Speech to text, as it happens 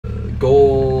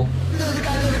Go. Oh.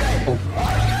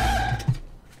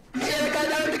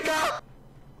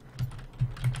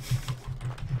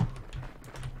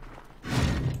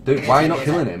 Dude, why are you not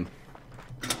killing him?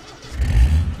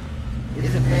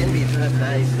 It's a penny, it's not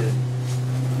nice.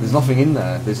 There's nothing in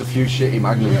there. There's a few shitty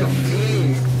magnum guns.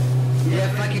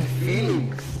 Yeah, fucking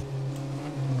feelings.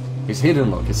 He's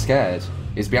hidden, look, he's scared.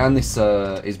 He's behind this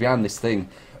thing.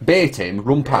 Bait him,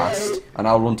 run past, and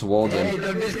I'll run towards him. Hey,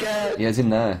 don't be scared. Yeah, he's in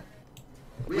there.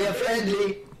 We are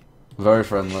friendly. Very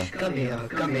friendly. Come here,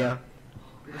 come here.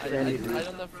 Friendly, I dude.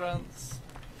 don't have friends.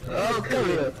 Oh, come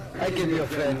here. I can be your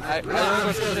friend. I No, don't I'm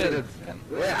have interested. friends.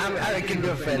 Well, I can be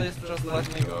your friend. Please just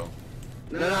let me go.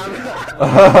 No, I'm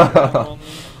not.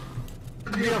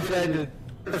 Be your friend.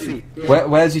 Let's see.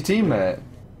 Where's your teammate?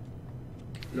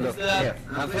 Look, here.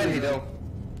 I'm friendly though.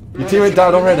 Your teammate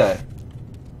died already?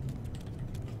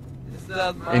 Is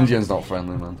that my... Indian's not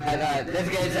friendly, man. Let's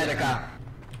get inside the car.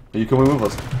 Are you coming with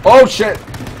us? Oh shit!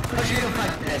 Oh, she don't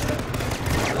fight this.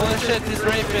 Holy shit, he's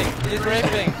raping! He's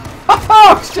raping!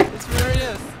 Oh shit! It's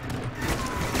furious!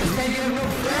 This man, you have no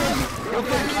friend. No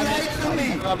fucking life to me.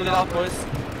 I'm it out, boys.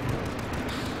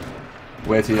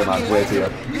 Wait here, man. Wait here.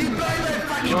 He burned my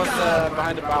fucking He was car.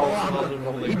 behind the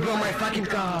barrel. He blew my fucking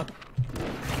car up.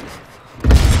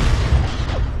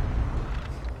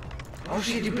 Oh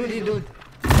shit, you pretty dude.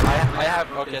 I have,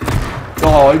 okay.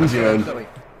 Oh, Indian. Sorry.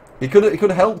 He could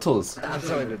have helped us. I'm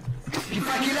sorry, dude. He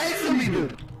fucking lied to me,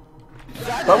 dude.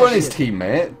 That wasn't his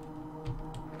teammate.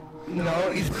 No,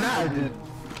 it's not, dude.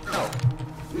 No.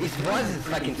 It was his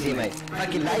fucking teammate.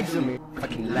 Fucking lied to me.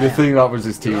 Fucking lied. You think that was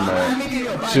his I'm teammate? making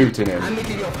your body. Shooting him. I'm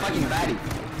making your fucking body.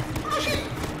 Oh shit.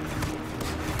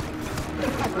 Where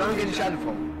the fuck? Where am I getting shot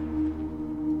from?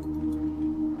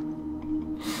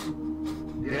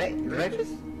 You right this?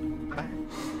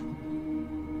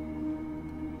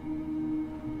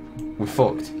 We're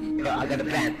fucked. Yo, I got a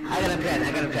plan.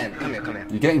 Come here.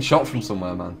 You're getting shot from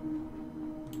somewhere, man.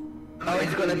 Oh,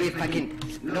 it's gonna be fucking...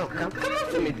 No, come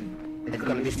after me. It's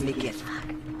gonna be sneaky as fuck.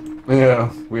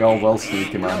 Yeah, we are well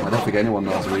sneaky, man. I don't think anyone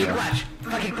knows we are.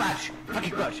 Fucking crouch.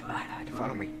 Alright,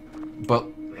 follow me. But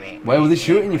where were they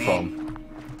shooting you from?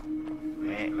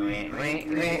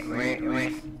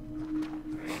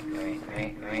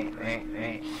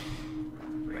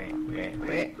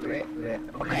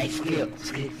 Okay, still.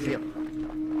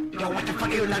 Yo, what the fuck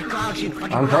are you not crouching?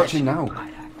 Fucking I'm crouch. crouching now.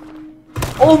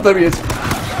 Oh, there he is!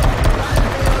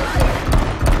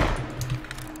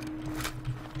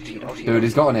 Dude,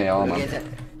 he's got an AR, man.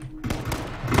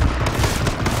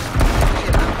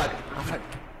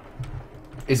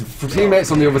 His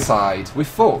teammate's on the other side. We're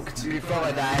fucked. Before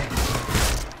I die,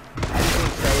 I just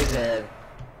want to say that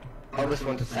I always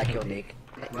want to suck your dick.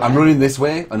 I'm running this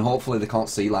way, and hopefully they can't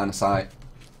see line of sight.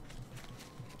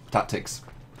 Tactics.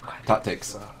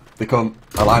 They come.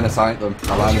 I line of sight them.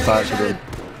 I line of sight to them.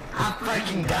 I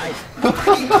fucking died.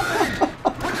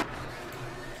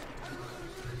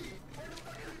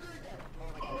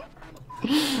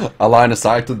 I line of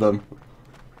sighted them.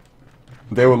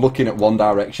 They were looking at one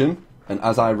direction, and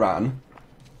as I ran,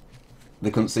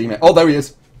 they couldn't see me. Oh, there he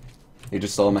is! He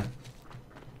just saw me.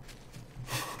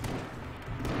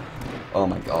 Oh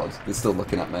my god, they're still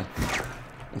looking at me.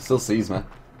 He still sees me.